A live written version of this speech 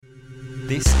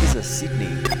This is a Sydney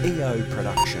EO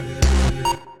production.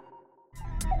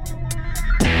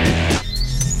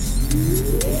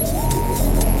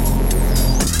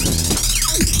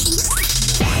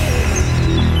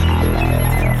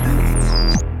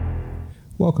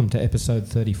 Welcome to episode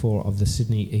 34 of the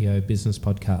Sydney EO Business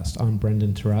Podcast. I'm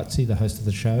Brendan Tarazzi, the host of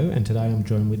the show, and today I'm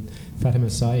joined with Fatima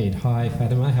Said. Hi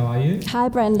Fatima, how are you? Hi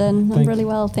Brendan, I'm really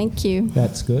well, thank you.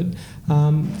 That's good.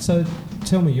 So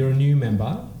tell me, you're a new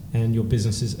member and your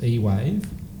business is eWave.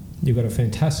 You've got a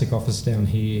fantastic office down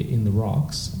here in the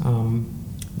Rocks.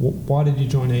 Why did you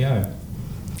join EO?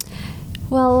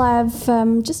 Well, I've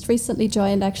just recently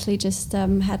joined,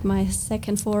 had my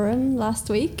second forum last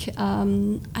week.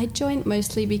 I joined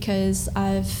mostly because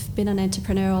I've been an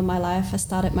entrepreneur all my life. I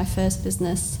started my first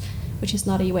business, which is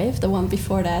not eWave, the one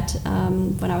before that,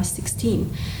 when I was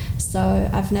 16. So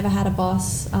I've never had a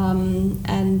boss,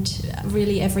 and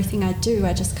really everything I do,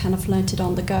 I just kind of learnt it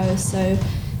on the go. So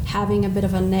having a bit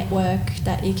of a network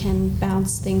that you can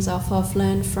bounce things off of,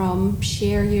 learn from,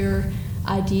 share your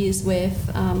ideas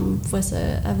with was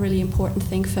a really important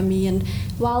thing for me. And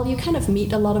while you kind of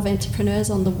meet a lot of entrepreneurs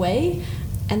on the way,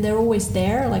 and they're always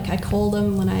there, like I call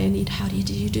them when I need,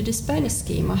 do you do this bonus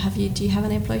scheme, or do you have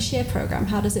an employee share program,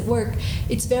 how does it work?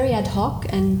 It's very ad hoc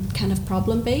and kind of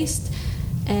problem based,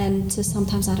 and so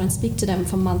sometimes I don't speak to them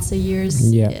for months or years.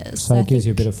 So it gives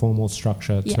you a bit of formal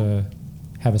structure to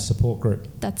have a support group.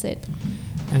 That's it.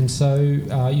 And so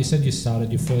you said you started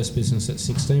your first business at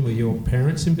 16. Were your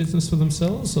parents in business for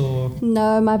themselves, or?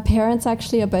 No, my parents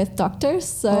actually are both doctors,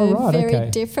 so very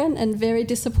different, and very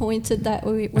disappointed that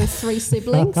we were three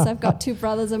siblings. I've got two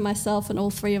brothers and myself, and all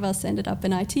three of us ended up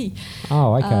in IT.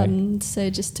 Oh, okay. So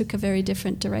it just took a very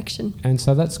different direction. And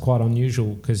so that's quite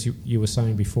unusual, because you were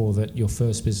saying before that your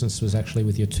first business was actually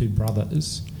with your two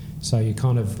brothers. So you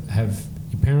kind of have,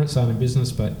 your parents aren't in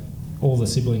business, but all the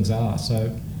siblings are.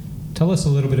 So tell us a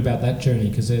little bit about that journey,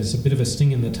 because there's a bit of a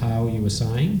sting in the tail, you were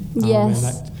saying. Yes. And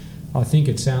that, I think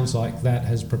it sounds like that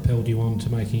has propelled you on to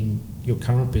making your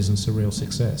current business a real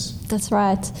success. That's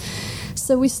right.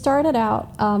 So we started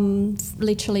out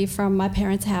literally from my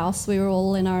parents' house. We were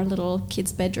all in our little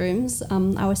kids' bedrooms.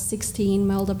 I was 16,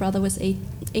 my older brother was eight,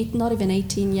 not even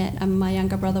 18 yet, and my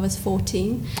younger brother was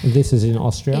 14. This is in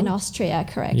Austria? In Austria,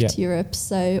 correct, Europe.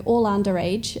 So all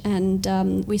underage.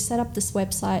 And we set up this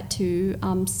website to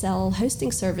sell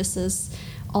hosting services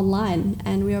online,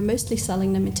 and we were mostly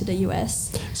selling them into the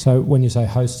US. So when you say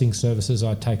hosting services,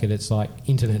 I take it it's like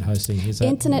internet hosting, is that?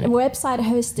 Internet website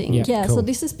hosting, cool. So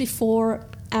this is before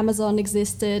Amazon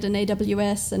existed and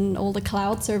AWS and all the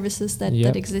cloud services that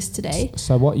exist today.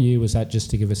 So what year was that, just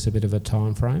to give us a bit of a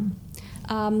time frame?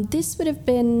 This would have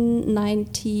been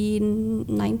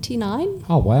 1999.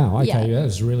 Oh, wow. Okay, that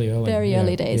was really early. Very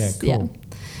early days, cool.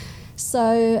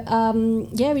 So,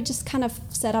 we just kind of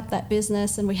set up that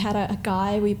business, and we had a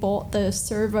guy we bought the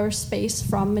server space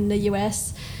from in the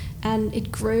US, and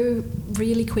it grew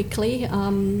really quickly.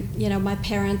 My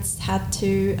parents had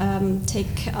to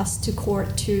take us to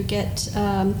court to get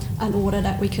an order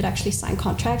that we could actually sign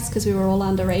contracts, because we were all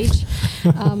underage.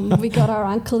 We got our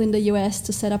uncle in the US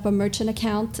to set up a merchant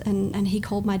account, and he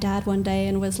called my dad one day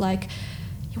and was like,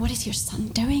 what is your son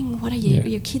doing? What are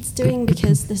your kids doing?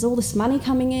 Because there's all this money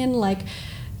coming in. Like,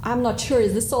 I'm not sure,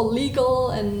 is this all legal?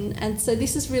 And so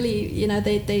this is really,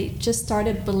 they just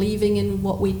started believing in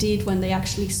what we did when they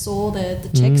actually saw the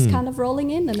checks kind of rolling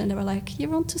in. And then they were like,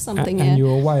 you're onto something. And you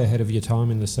were way ahead of your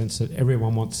time, in the sense that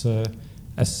everyone wants a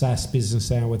SaaS business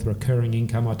now with recurring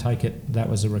income. I take it that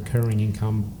was a recurring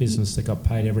income business that got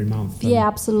paid every month. Yeah,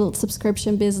 absolute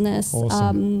subscription business.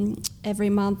 Awesome. Every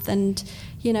month, and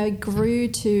it grew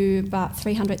to about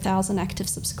 300,000 active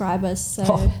subscribers.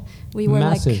 So we were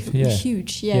massive,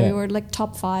 huge. We were like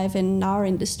top 5 in our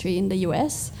industry in the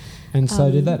US. And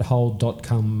so did that whole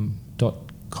 .com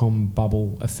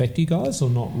bubble affect you guys,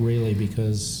 or not really,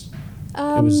 because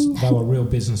they were real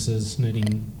businesses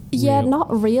needing? Not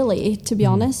really, to be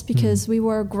honest, because we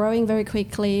were growing very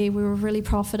quickly. We were really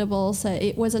profitable, so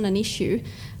it wasn't an issue.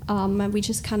 And we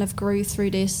just kind of grew through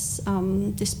this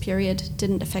period.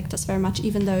 Didn't affect us very much,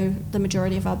 even though the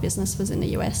majority of our business was in the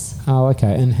US. Oh,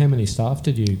 okay. And how many staff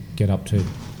did you get up to?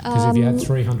 Because if you had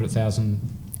 300,000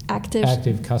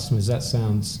 active customers, that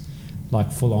sounds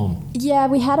like full on. Yeah,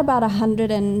 we had about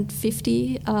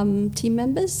 150 team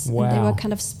members. Wow. And they were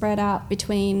kind of spread out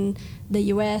between the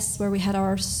US, where we had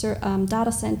our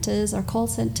data centers, our call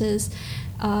centers,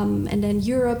 and then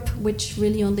Europe, which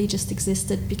really only just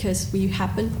existed because we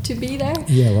happened to be there.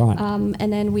 Yeah, right.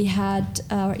 And then we had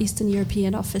our Eastern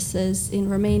European offices in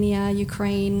Romania,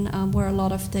 Ukraine, where a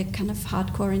lot of the kind of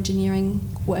hardcore engineering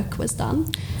work was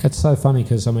done. It's so funny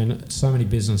because, I mean, so many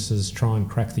businesses try and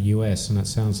crack the US, and it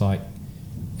sounds like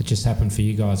it just happened for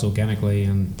you guys organically,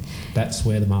 and that's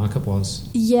where the market was.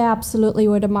 Yeah, absolutely.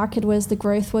 Where the market was, the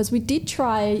growth was. We did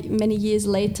try many years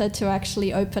later to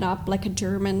actually open up like a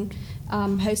German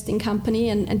hosting company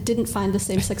and didn't find the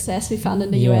same success we found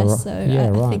in the US. So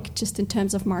I think just in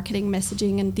terms of marketing,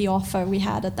 messaging, and the offer we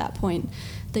had at that point,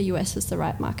 the US was the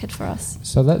right market for us.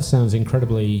 So that sounds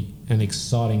incredibly an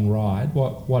exciting ride.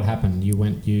 What happened?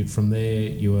 You from there,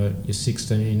 you're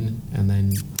 16, and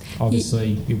then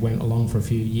obviously you went along for a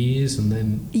few years, and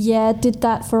then... Yeah, did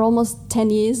that for almost 10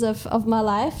 years of my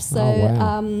life.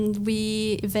 So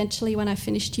we eventually, when I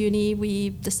finished uni, we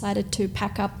decided to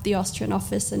pack up the Austrian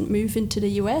office and move into the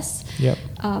US. Yep.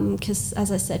 Because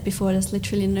as I said before, there's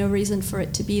literally no reason for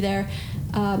it to be there.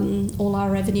 All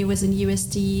our revenue was in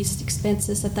USD,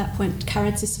 expenses at that point,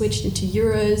 currency switched into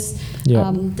euros.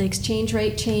 Yep. The exchange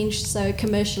rate changed, so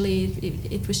commercially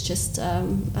it was just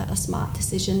a smart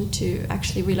decision to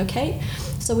actually relocate.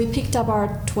 So we picked up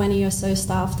our 20 or so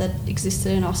staff that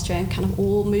existed in Austria and kind of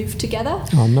all moved together.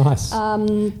 Oh, nice.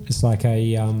 It's like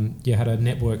you had a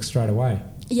network straight away.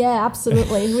 Yeah,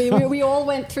 absolutely. we all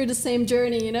went through the same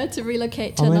journey, you know, to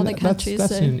relocate to another country.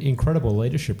 That's an incredible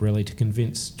leadership, really, to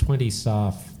convince 20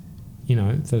 staff, you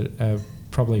know, that are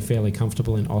probably fairly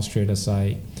comfortable in Austria to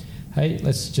say, hey,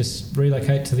 let's just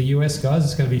relocate to the US, guys.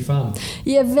 It's going to be fun.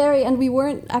 Yeah, very. And we were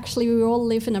all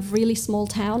live in a really small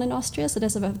town in Austria. So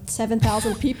there's about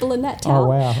 7,000 people in that town. Oh,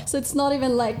 wow. So it's not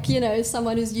even like, you know,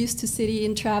 someone who's used to city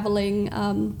and traveling.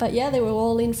 But yeah, they were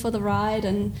all in for the ride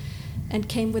and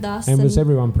came with us. And was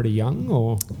everyone pretty young,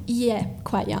 or? Yeah,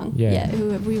 quite young. Yeah.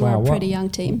 We were a pretty young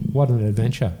team. What an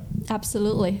adventure.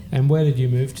 Absolutely. And where did you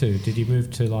move to? Did you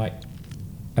move to like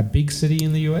a big city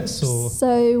in the US, or?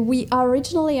 So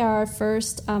our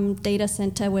first data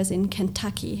center was in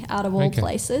Kentucky, out of all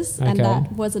places, and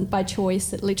that wasn't by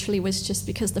choice. It literally was just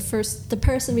because the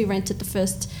person we rented the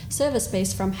first server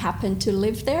space from happened to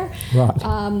live there. Right.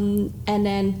 And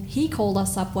then he called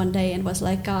us up one day and was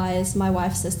like, "Guys, my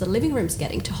wife says the living room's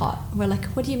getting too hot." We're like,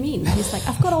 "What do you mean?" He's like,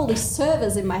 "I've got all these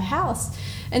servers in my house."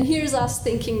 And here's us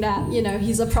thinking that, you know,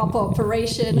 he's a proper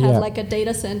operation, has like a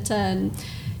data center, and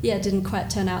yeah, it didn't quite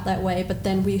turn out that way. But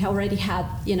then we already had,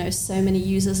 you know, so many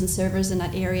users and servers in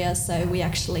that area, so we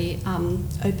actually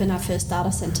opened our first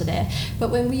data center there.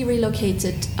 But when we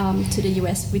relocated to the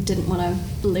US, we didn't want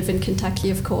to live in Kentucky,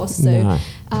 of course. So, no.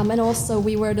 And also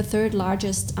we were the third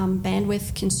largest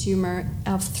bandwidth consumer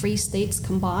of 3 states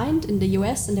combined in the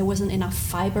US, and there wasn't enough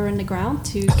fiber in the ground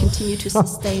to continue to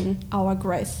sustain our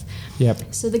growth.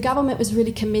 Yep. So the government was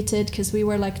really committed, because we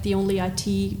were like the only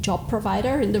IT job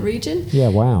provider in the region. Yeah,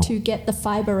 wow. To get the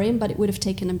fiber in, but it would have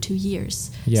taken them 2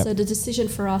 years. Yep. So the decision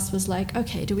for us was like,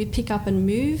 okay, do we pick up and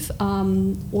move,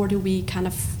 or do we kind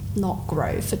of not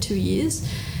grow for 2 years?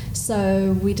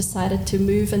 So we decided to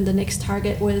move, and the next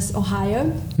target was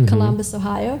Ohio, Columbus,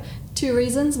 Ohio. 2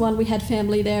 reasons. One, we had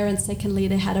family there, and secondly,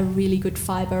 they had a really good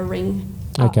fiber ring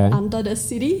under the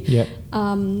city,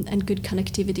 and good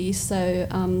connectivity. So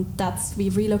we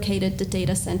relocated the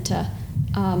data center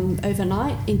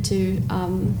overnight into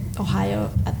Ohio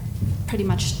at pretty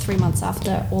much 3 months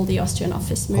after all the Austrian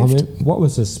office moved. I mean, what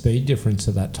was the speed difference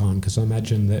at that time? Because I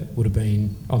imagine that would have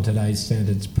been, on today's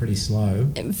standards, pretty slow.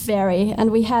 Very.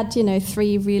 And we had, you know,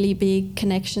 3 really big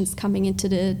connections coming into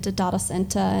the data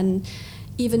center, and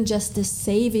even just the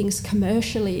savings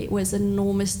commercially was an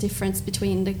enormous difference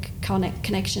between the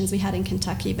connections we had in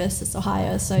Kentucky versus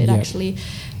Ohio. So it actually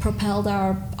propelled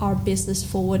our business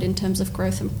forward in terms of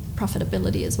growth and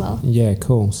profitability as well. Yeah,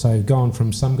 cool. So gone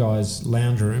from some guy's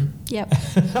lounge room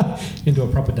into a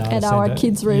proper data center. And our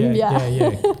kids' room,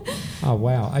 yeah. Oh,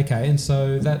 wow. Okay, and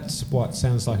so that's what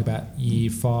sounds like about year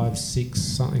 5, 6,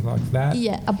 something like that?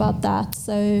 Yeah, about that.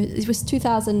 So it was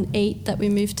 2008 that we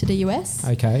moved to the US.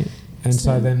 Okay. And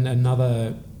so then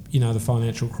another, you know, the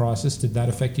financial crisis, did that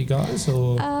affect you guys?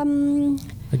 Or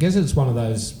I guess it's one of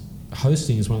those,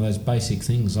 hosting is one of those basic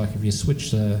things. Like if you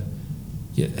switch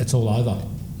it's all over.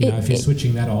 You know, if you're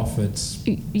switching that off, it's...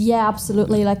 Yeah,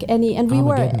 absolutely. Like and we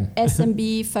were Armageddon.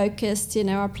 SMB focused, you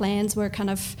know, our plans were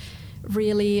kind of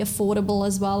really affordable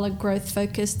as well, and growth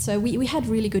focused. So we had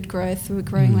really good growth. We were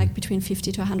growing like between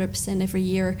 50 to 100% every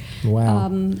year. Wow.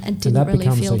 And didn't really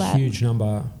feel that. That becomes a huge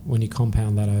number when you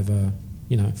compound that over,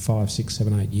 you know, 5, 6,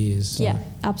 7, 8 years. So. Yeah,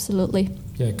 absolutely.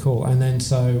 Yeah, cool. And then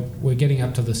so we're getting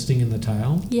up to the sting in the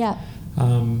tail. Yeah.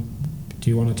 Do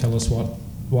you want to tell us what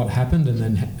what happened,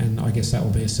 and I guess that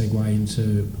will be a segue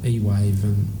into eWave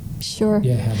and Sure.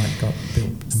 how that got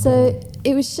built. So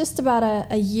it was just about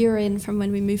a year in from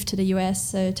when we moved to the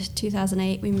US. So to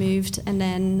 2008 we moved, and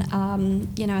then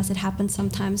as it happens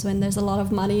sometimes when there's a lot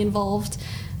of money involved,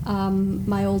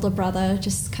 my older brother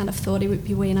just kind of thought it would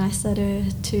be way nicer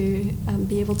to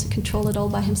be able to control it all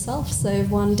by himself. So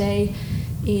one day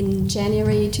in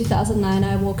January 2009,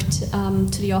 I walked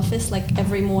to the office like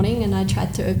every morning, and I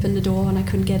tried to open the door and I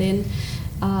couldn't get in.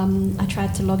 I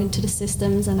tried to log into the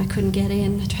systems and I couldn't get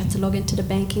in. I tried to log into the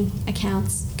banking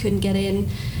accounts, couldn't get in.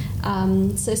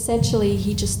 So essentially,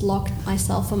 he just locked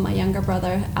myself and my younger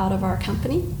brother out of our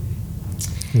company.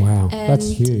 Wow, And that's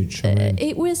huge. I mean,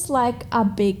 it was like a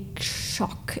big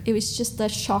shock. It was just a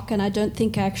shock, and I don't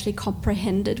think I actually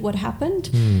comprehended what happened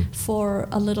for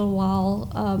a little while,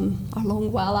 a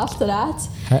long while after that.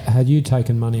 Had you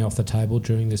taken money off the table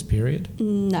during this period?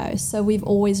 No, so we've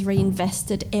always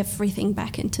reinvested everything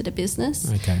back into the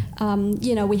business. Okay.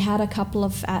 We had a couple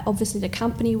of, obviously the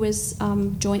company was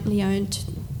jointly owned,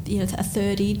 a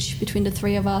third each between the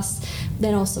three of us.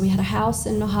 Then also we had a house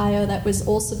in Ohio that was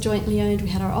also jointly owned. We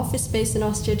had our office space in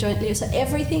Austria jointly owned. So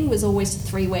everything was always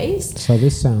three ways. So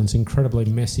this sounds incredibly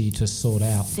messy to sort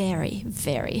out. Very,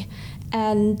 very.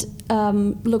 And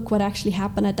look, what actually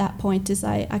happened at that point is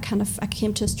I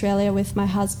came to Australia with my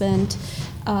husband,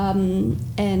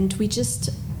 and we just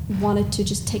wanted to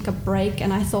just take a break,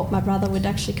 and I thought my brother would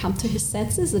actually come to his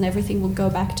senses and everything would go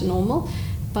back to normal.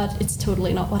 But it's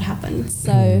totally not what happened.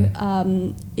 So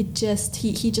he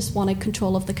just wanted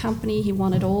control of the company. He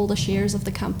wanted all the shares of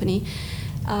the company.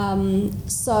 And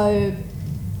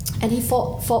he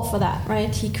fought for that,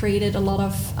 right? He created a lot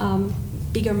of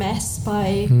bigger mess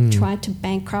by trying to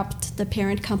bankrupt the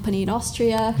parent company in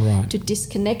Austria, to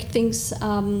disconnect things.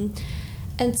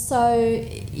 And so,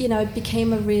 it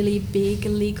became a really big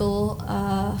legal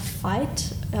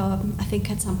fight. I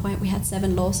think at some point we had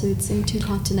 7 lawsuits in 2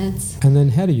 continents. And then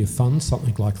how do you fund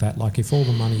something like that? Like if all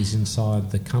the money's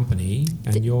inside the company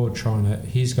and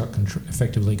he's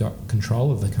effectively got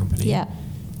control of the company. Yeah.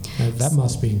 That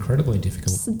must be incredibly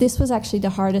difficult. So this was actually the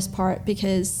hardest part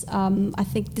because I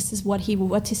think this is what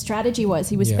his strategy was.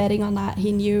 He was betting on that.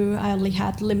 He knew I only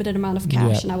had limited amount of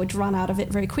cash and I would run out of it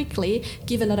very quickly,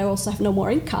 given that I also have no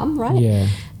more income, right? Yeah.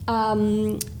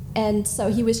 And so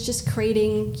he was just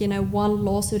creating, one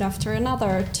lawsuit after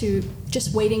another, to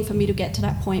just waiting for me to get to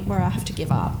that point where I have to give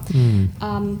up.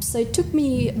 So it took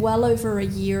me well over a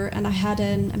year, and I had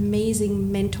an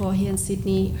amazing mentor here in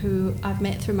Sydney who I've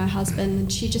met through my husband, and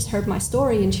she just heard my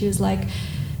story and she was like,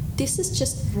 this is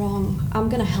just wrong. I'm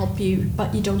going to help you,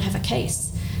 but you don't have a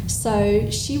case. So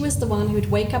she was the one who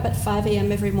would wake up at 5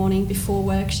 a.m. every morning before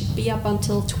work. She'd be up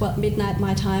until midnight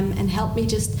my time and help me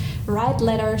just write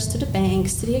letters to the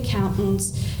banks, to the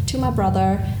accountants, to my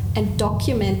brother, and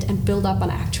document and build up an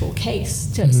actual case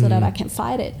so that I can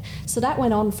fight it. So that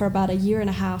went on for about a year and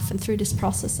a half, and through this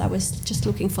process I was just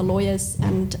looking for lawyers,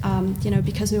 and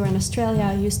because we were in Australia,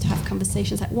 I used to have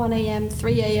conversations at 1 a.m.,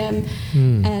 3 a.m.,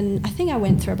 and I think I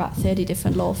went through about 30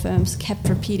 different law firms, kept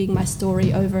repeating my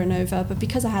story over and over, but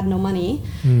because I had no money,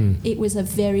 it was a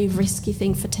very risky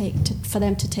thing for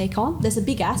them to take on. There's a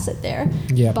big asset there,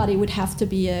 but it would have to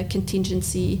be a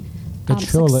contingency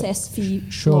success fee.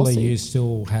 Surely lawsuit. you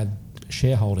still had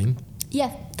shareholding.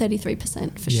 Yeah,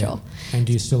 33% for sure. And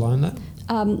do you still own that?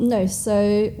 No,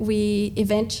 so we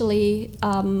eventually,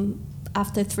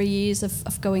 after 3 years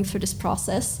of going through this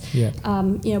process,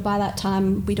 by that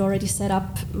time we'd already set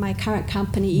up my current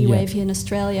company, eWave, here in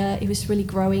Australia. It was really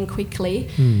growing quickly.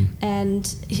 And,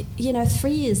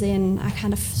 3 years in, I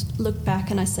kind of looked back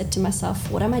and I said to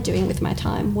myself, what am I doing with my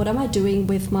time? What am I doing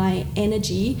with my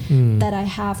energy that I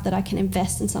have, that I can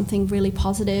invest in something really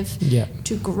positive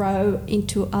to grow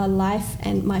into a life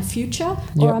and my future?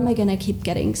 Or am I going to keep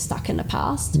getting stuck in the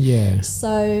past?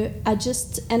 So I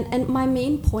just, and my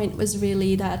main point was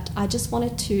really that I just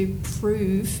wanted to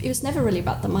prove, it was never really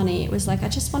about the money, it was like I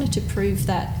just wanted to prove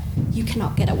that you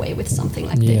cannot get away with something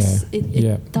like this.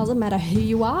 It doesn't matter who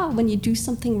you are, when you do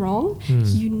something wrong,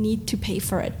 you need to pay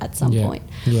for it at some point.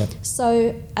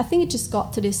 So I think it just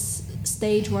got to this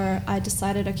stage where I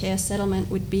decided, okay, a settlement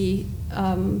would be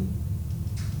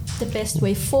the best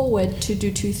way forward to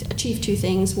achieve 2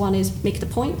 things. One is make the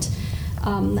point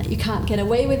that you can't get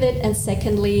away with it, and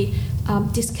secondly,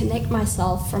 disconnect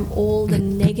myself from all the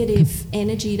negative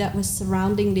energy that was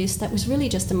surrounding this, that was really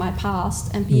just in my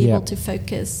past, and be able to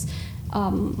focus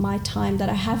my time that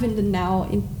I have in the now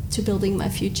into building my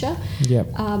future. Yep.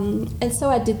 And so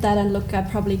I did that, and look, I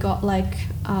probably got like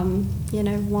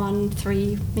 1,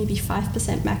 3, maybe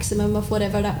 5% maximum of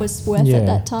whatever that was worth at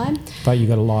that time. But you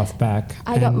got a life back.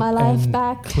 I got my life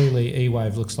back. Clearly,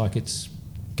 eWave looks like it's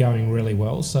going really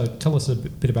well. So tell us a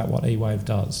bit about what eWave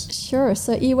does. Sure.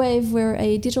 So eWave, we're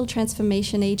a digital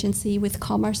transformation agency with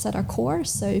commerce at our core.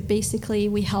 So basically,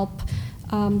 we help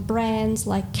brands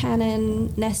like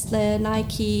Canon, Nestle,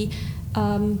 Nike,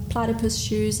 Platypus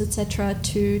shoes, etc.,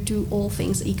 to do all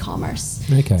things e-commerce.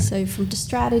 Okay. So from the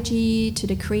strategy to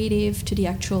the creative to the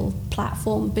actual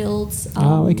platform builds,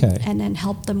 and then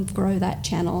help them grow that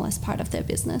channel as part of their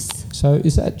business. So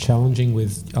is that challenging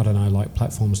with, I don't know, like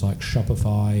platforms like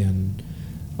Shopify and,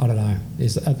 I don't know,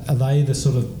 are they the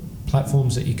sort of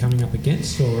platforms that you're coming up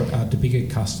against, or do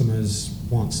bigger customers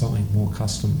want something more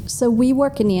custom? So we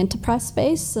work in the enterprise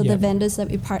space. So the vendors that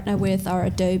we partner with are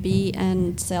Adobe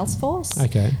and Salesforce.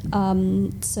 Okay.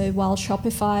 So while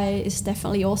Shopify is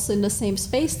definitely also in the same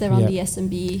space, they're on the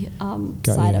SMB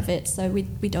side of it. So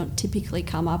we don't typically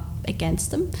come up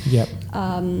against them. Yep.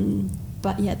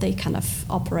 But yeah, they kind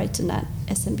of operate in that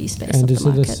SMB space and of the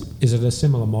market. Is it a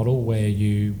similar model where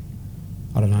you,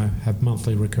 I don't know, have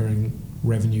monthly recurring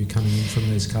revenue coming in from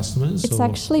these customers? It's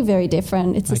actually very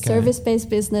different. It's a service-based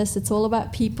business. It's all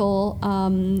about people,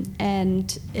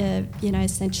 and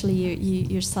essentially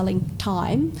you're selling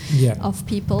time of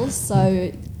people.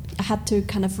 So I had to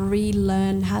kind of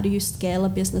relearn how do you scale a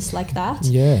business like that.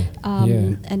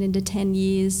 And in the 10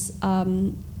 years,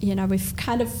 we've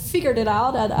kind of figured it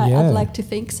out. I'd like to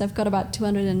think. So I've got about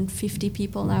 250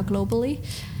 people now globally.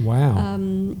 Wow.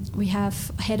 We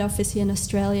have head office here in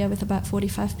Australia with about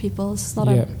 45 people. It's not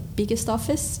our biggest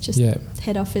office, just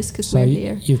head office because we're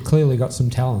here. You've clearly got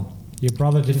some talent. Your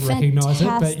brother didn't recognise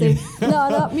it, but no,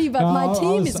 not me, but my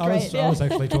team is great. I was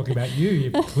actually talking about you.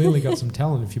 You've clearly got some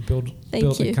talent. If you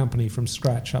built a company from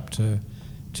scratch up to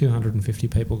 250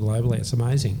 people globally, it's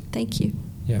amazing. Thank you.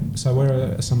 Yeah. So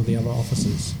where are some of the other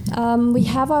offices? We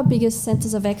have our biggest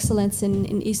centres of excellence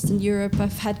in Eastern Europe.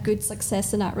 I've had good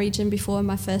success in that region before in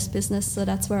my first business, so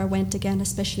that's where I went again,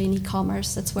 especially in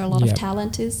e-commerce. That's where a lot of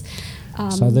talent is.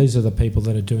 So these are the people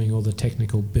that are doing all the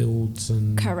technical builds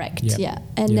and... Correct,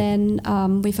 And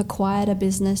then we've acquired a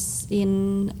business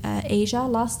in Asia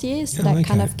last year, so that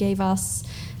kind of gave us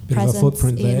presence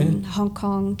in Hong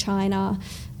Kong, China,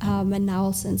 and now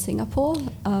also in Singapore.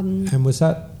 And was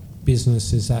that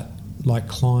business, is that like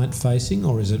client facing,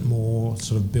 or is it more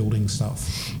sort of building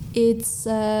stuff? It's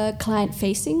client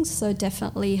facing, so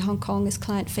definitely Hong Kong is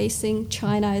client facing.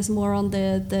 China is more on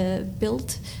the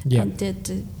build,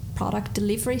 the product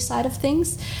delivery side of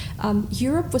things.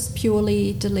 Europe was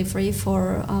purely delivery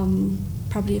for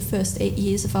probably the first 8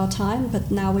 years of our time,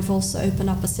 but now we've also opened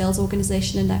up a sales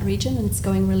organization in that region, and it's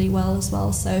going really well as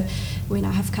well. So we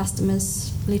now have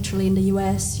customers literally in the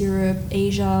US, Europe,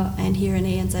 Asia, and here in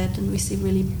ANZ, and we see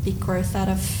really big growth out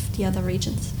of the other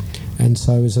regions. And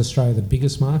so is Australia the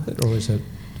biggest market, or is it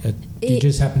you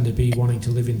just happen to be wanting to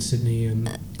live in Sydney?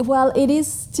 And well, it is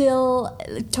still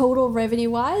total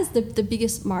revenue-wise the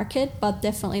biggest market, but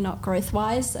definitely not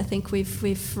growth-wise. I think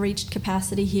we've reached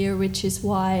capacity here, which is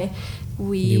why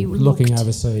we looking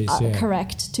overseas.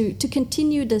 Correct, to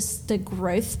continue the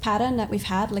growth pattern that we've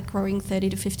had, like growing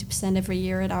 30 to 50% every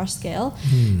year at our scale.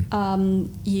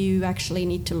 You actually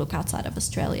need to look outside of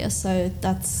Australia. So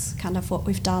that's kind of what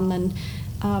we've done, and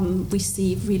we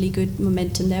see really good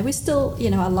momentum there. We still,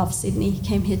 I love Sydney.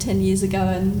 Came here 10 years ago,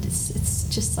 and it's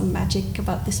just some magic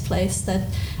about this place that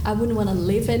I wouldn't want to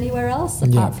live anywhere else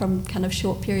apart from kind of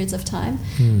short periods of time.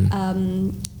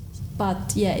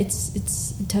 But yeah,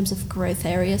 it's in terms of growth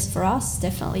areas for us,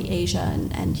 definitely Asia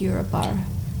and Europe are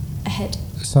ahead.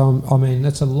 So, I mean,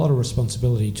 that's a lot of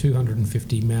responsibility,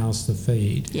 250 mouths to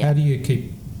feed. How do you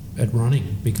keep it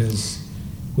running? Because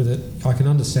with it, I can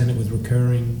understand it with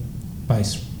recurring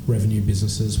base revenue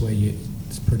businesses where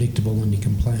it's predictable and you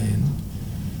can plan.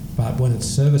 But when it's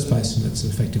service-based and it's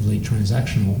effectively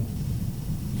transactional,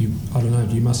 you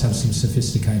must have some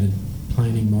sophisticated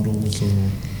planning models,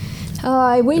 or...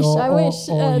 I wish.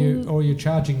 Or you're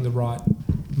charging the right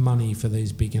money for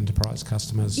these big enterprise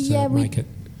customers to make it.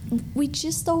 We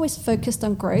just always focused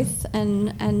on growth,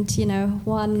 and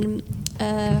one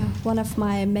of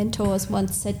my mentors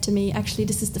once said to me, actually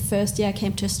this is the first year I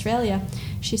came to Australia,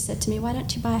 she said to me, why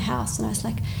don't you buy a house? And I was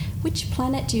like, which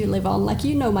planet do you live on? Like,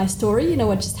 you know my story, you know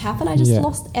what just happened. I just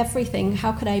lost everything.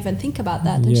 How could I even think about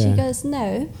that? And she goes,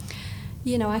 no,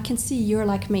 I can see you're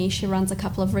like me. She runs a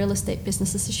couple of real estate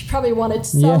businesses, so she probably wanted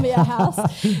to sell me a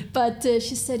house. But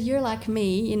she said, you're like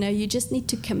me, you just need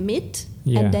to commit,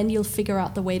 and then you'll figure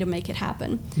out the way to make it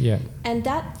happen. Yeah. And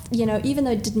that, even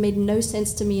though it made no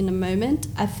sense to me in the moment,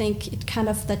 I think it kind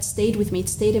of, that stayed with me. It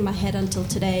stayed in my head until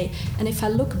today. And if I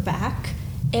look back,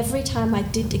 every time I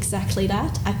did exactly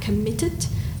that, I committed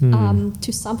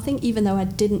to something, even though I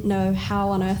didn't know how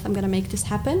on earth I'm going to make this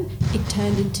happen, it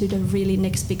turned into the really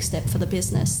next big step for the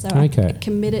business. So I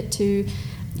committed to,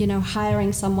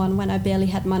 hiring someone when I barely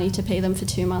had money to pay them for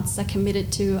 2 months. I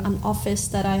committed to an office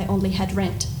that I only had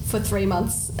rent for 3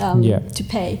 months to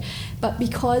pay. But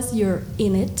because you're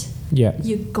in it,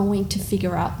 you're going to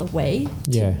figure out the way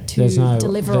to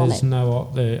deliver on it.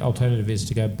 The alternative is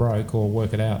to go broke or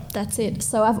work it out. That's it.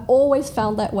 So I've always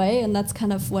found that way, and that's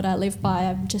kind of what I live by.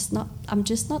 I'm just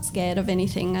not scared of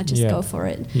anything. I just go for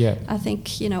it. Yeah. I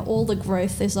think, all the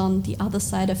growth is on the other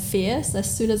side of fear. So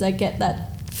as soon as I get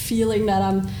that feeling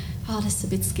that this is a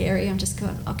bit scary, I'm just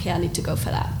going, okay, I need to go for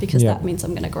that, because that means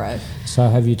I'm going to grow. So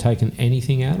have you taken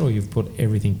anything out, or you've put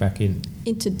everything back in?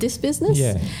 Into this business?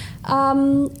 Yeah.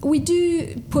 We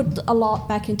do put a lot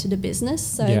back into the business.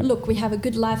 So look, we have a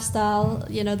good lifestyle.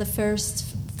 The first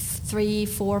 3,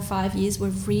 4, 5 years were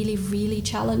really, really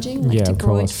challenging. To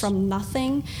grow it from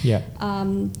nothing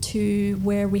to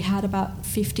where we had about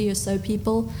 50 or so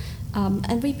people.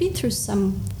 And we've been through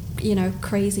some,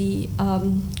 crazy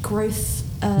growth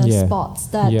spots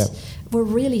that were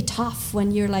really tough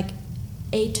when you're like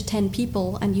 8 to 10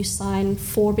 people and you sign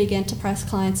 4 big enterprise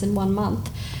clients in 1 month.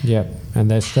 Yeah, and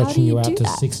they're stretching you out to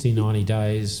 60, 90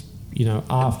 days,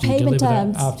 after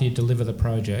you deliver the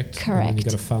project. Correct. And you've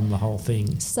got to fund the whole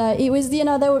thing. So it was,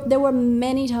 there were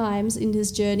many times in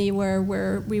this journey where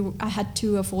I had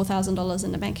 $2,000 or $4,000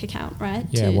 in the bank account, right?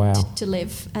 To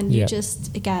live, and it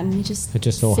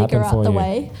just all figure out the you.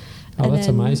 way. Oh, that's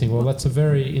amazing. Well, that's a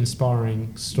very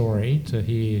inspiring story to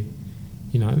hear,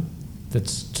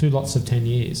 that's 2 lots of 10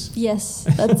 years. Yes,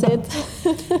 that's it.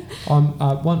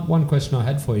 One question I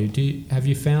had for you. Have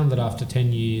you found that after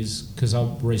 10 years, because I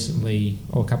recently,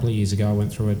 or a couple of years ago, I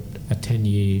went through a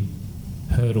 10-year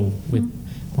hurdle with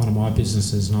one of my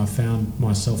businesses, and I found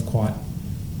myself quite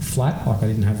flat, like I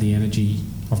didn't have the energy.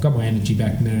 I've got my energy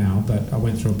back now, but I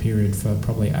went through a period for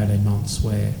probably 18 months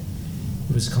where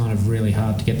it was kind of really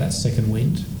hard to get that second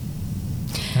wind.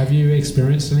 Have you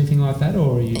experienced anything like that,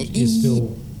 or are you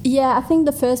still... Yeah, I think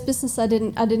the first business I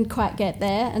didn't quite get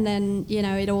there, and then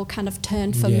it all kind of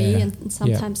turned for me. And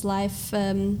sometimes life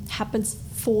happens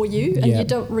for you, and you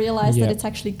don't realize that it's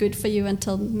actually good for you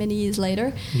until many years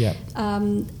later. Yeah.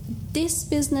 This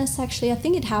business actually, I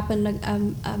think it happened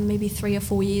maybe 3 or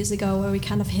 4 years ago, where we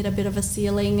kind of hit a bit of a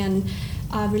ceiling, and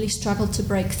I really struggled to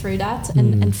break through that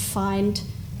and find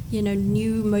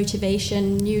new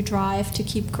motivation, new drive to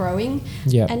keep growing.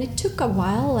 Yeah. And it took a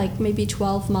while, like maybe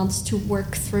 12 months to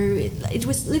work through it. It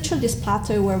was literally this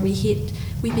plateau where we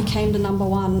became the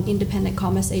 #1 independent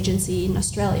commerce agency in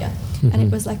Australia. Mm-hmm. And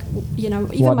it was like, even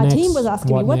my team was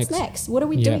asking me, what's next? What are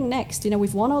we doing next?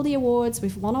 We've won all the awards,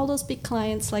 we've won all those big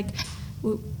clients, like,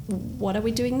 what are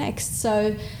we doing next?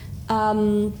 So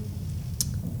I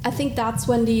think that's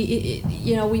when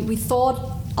we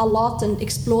thought a lot and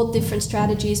explored different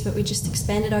strategies, but we just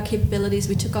expanded our capabilities.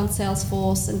 We took on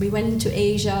Salesforce, and we went into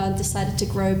Asia and decided to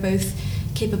grow both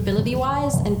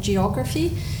capability-wise and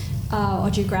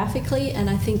geographically, and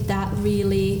I think that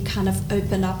really kind of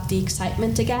opened up the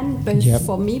excitement again, both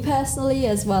for me personally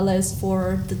as well as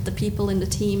for the people in the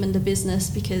team and the business,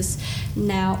 because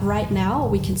right now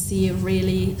we can see a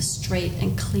really straight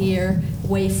and clear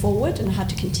way forward and how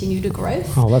to continue to grow.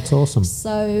 Oh, that's awesome.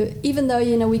 So even though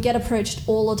we get approached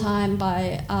all the time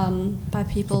by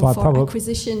people for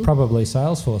acquisition, probably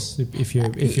Salesforce if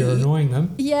you're annoying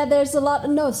them. Yeah, there's a lot.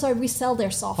 No, sorry, we sell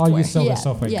their software. Oh, you sell their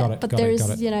software. Yeah, got it.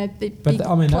 But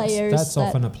I mean, that's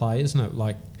often a play, isn't it?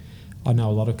 Like, I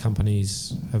know a lot of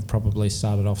companies have probably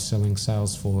started off selling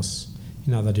Salesforce.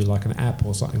 They do like an app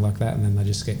or something like that, and then they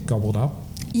just get gobbled up.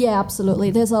 Yeah,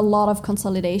 absolutely. There's a lot of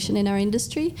consolidation in our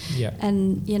industry,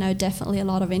 and definitely a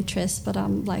lot of interest. But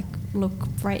I'm like, look,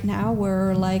 right now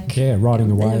we're like riding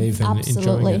the wave and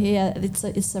absolutely, enjoying it. Yeah,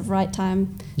 it's the right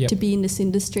time to be in this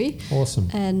industry. Awesome.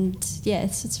 And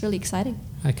it's really exciting.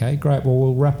 Okay, great. Well,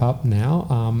 we'll wrap up now.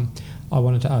 I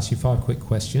wanted to ask you 5 quick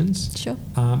questions. Sure.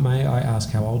 May I ask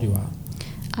how old you are?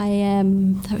 I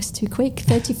am, that was too quick,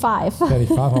 35.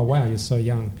 35, oh wow, you're so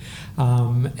young.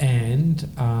 And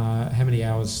how many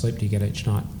hours sleep do you get each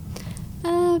night?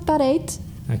 About 8.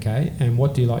 Okay, and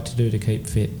what do you like to do to keep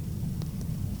fit?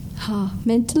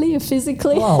 Mentally or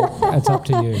physically? Well, it's up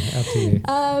to you. Up to you.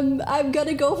 I'm going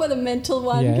to go for the mental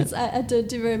one Yeah. because I don't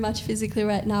do very much physically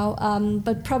right now.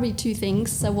 But probably two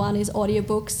things. So one is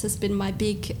audiobooks has been my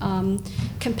big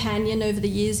companion over the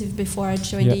years. Before I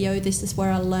joined Yep. EO, this is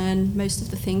where I learn most of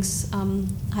the things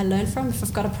I learn from. If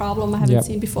I've got a problem I haven't Yep.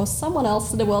 seen before, someone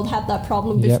else in the world had that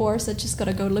problem Yep. before, so I just got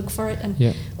to go look for it and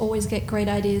Yep. always get great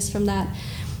ideas from that.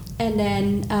 And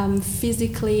then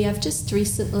physically, I've just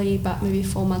recently, about maybe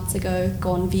 4 months ago,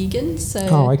 gone vegan.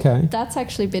 So okay. that's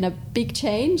actually been a big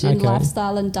change in Okay.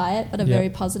 lifestyle and diet, but a Yep. very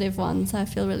positive one. So I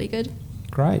feel really good.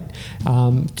 Great.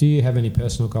 Do you have any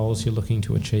personal goals you're looking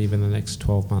to achieve in the next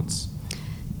 12 months?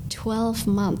 12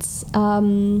 months.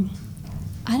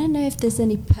 I don't know if there's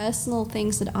any personal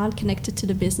things that aren't connected to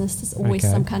the business. There's always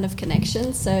Okay. some kind of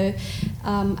connection. So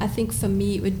I think for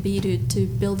me it would be to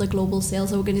build a global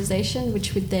sales organization,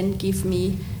 which would then give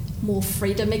me more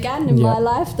freedom again in my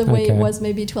life, the way it was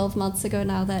maybe 12 months ago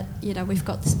now that, we've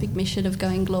got this big mission of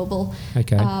going global.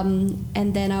 Okay.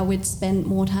 And then I would spend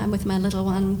more time with my little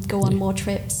one, go on more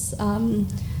trips.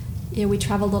 We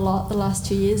traveled a lot the last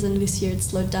 2 years, and this year it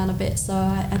slowed down a bit. So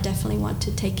I definitely want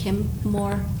to take him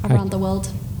more around the world.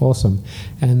 Awesome.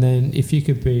 And then if you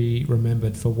could be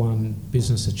remembered for one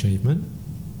business achievement,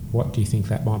 what do you think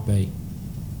that might be?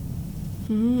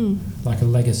 Like a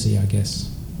legacy, I guess.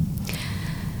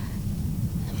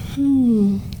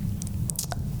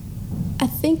 I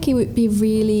think it would be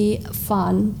really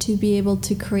fun to be able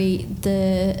to create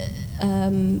the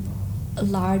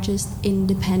largest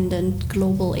independent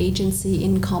global agency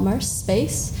in commerce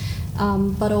space,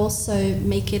 but also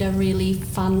make it a really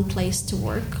fun place to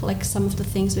work. Like some of the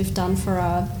things we've done for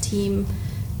our team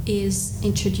is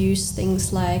introduce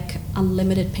things like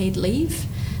unlimited paid leave.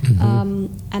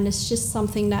 And it's just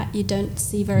something that you don't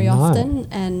see very often.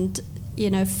 And,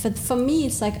 for me,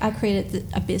 it's like I created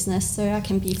a business so I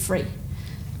can be free.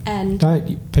 And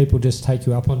don't people just take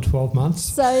you up on 12 months?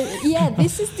 So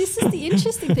this is the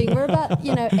interesting thing. We're about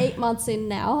 8 months in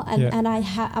now, and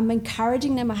I'm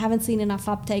encouraging them. I haven't seen enough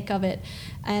uptake of it,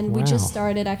 and we just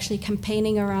started actually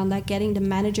campaigning around that, getting the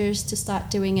managers to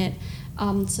start doing it,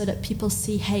 so that people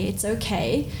see, hey, it's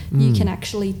okay. You can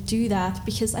actually do that,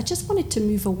 because I just wanted to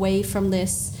move away from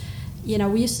this. We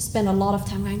used to spend a lot of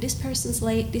time going, this person's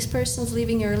late, this person's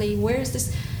leaving early. Where is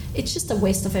this? It's just a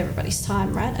waste of everybody's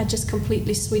time, right? I just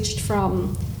completely switched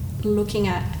from looking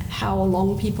at how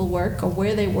long people work or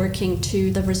where they're working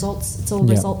to the results. It's all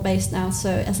result-based now. So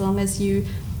as long as you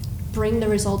bring the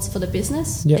results for the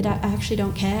business, I actually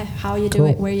don't care how you do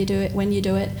it, where you do it, when you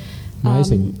do it.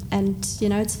 Amazing. And,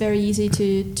 it's very easy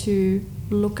to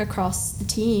look across the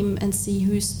team and see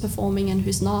who's performing and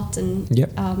who's not. And,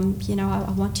 I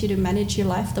want you to manage your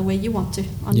life the way you want to,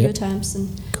 on your terms. And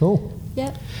cool.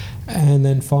 Yep. And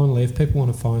then finally, if people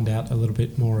want to find out a little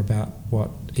bit more about what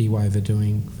eWave are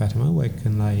doing, Fatima, where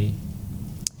can they...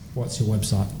 What's your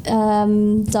website?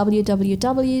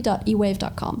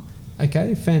 www.ewave.com.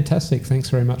 Okay, fantastic. Thanks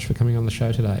very much for coming on the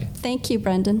show today. Thank you,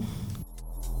 Brendan.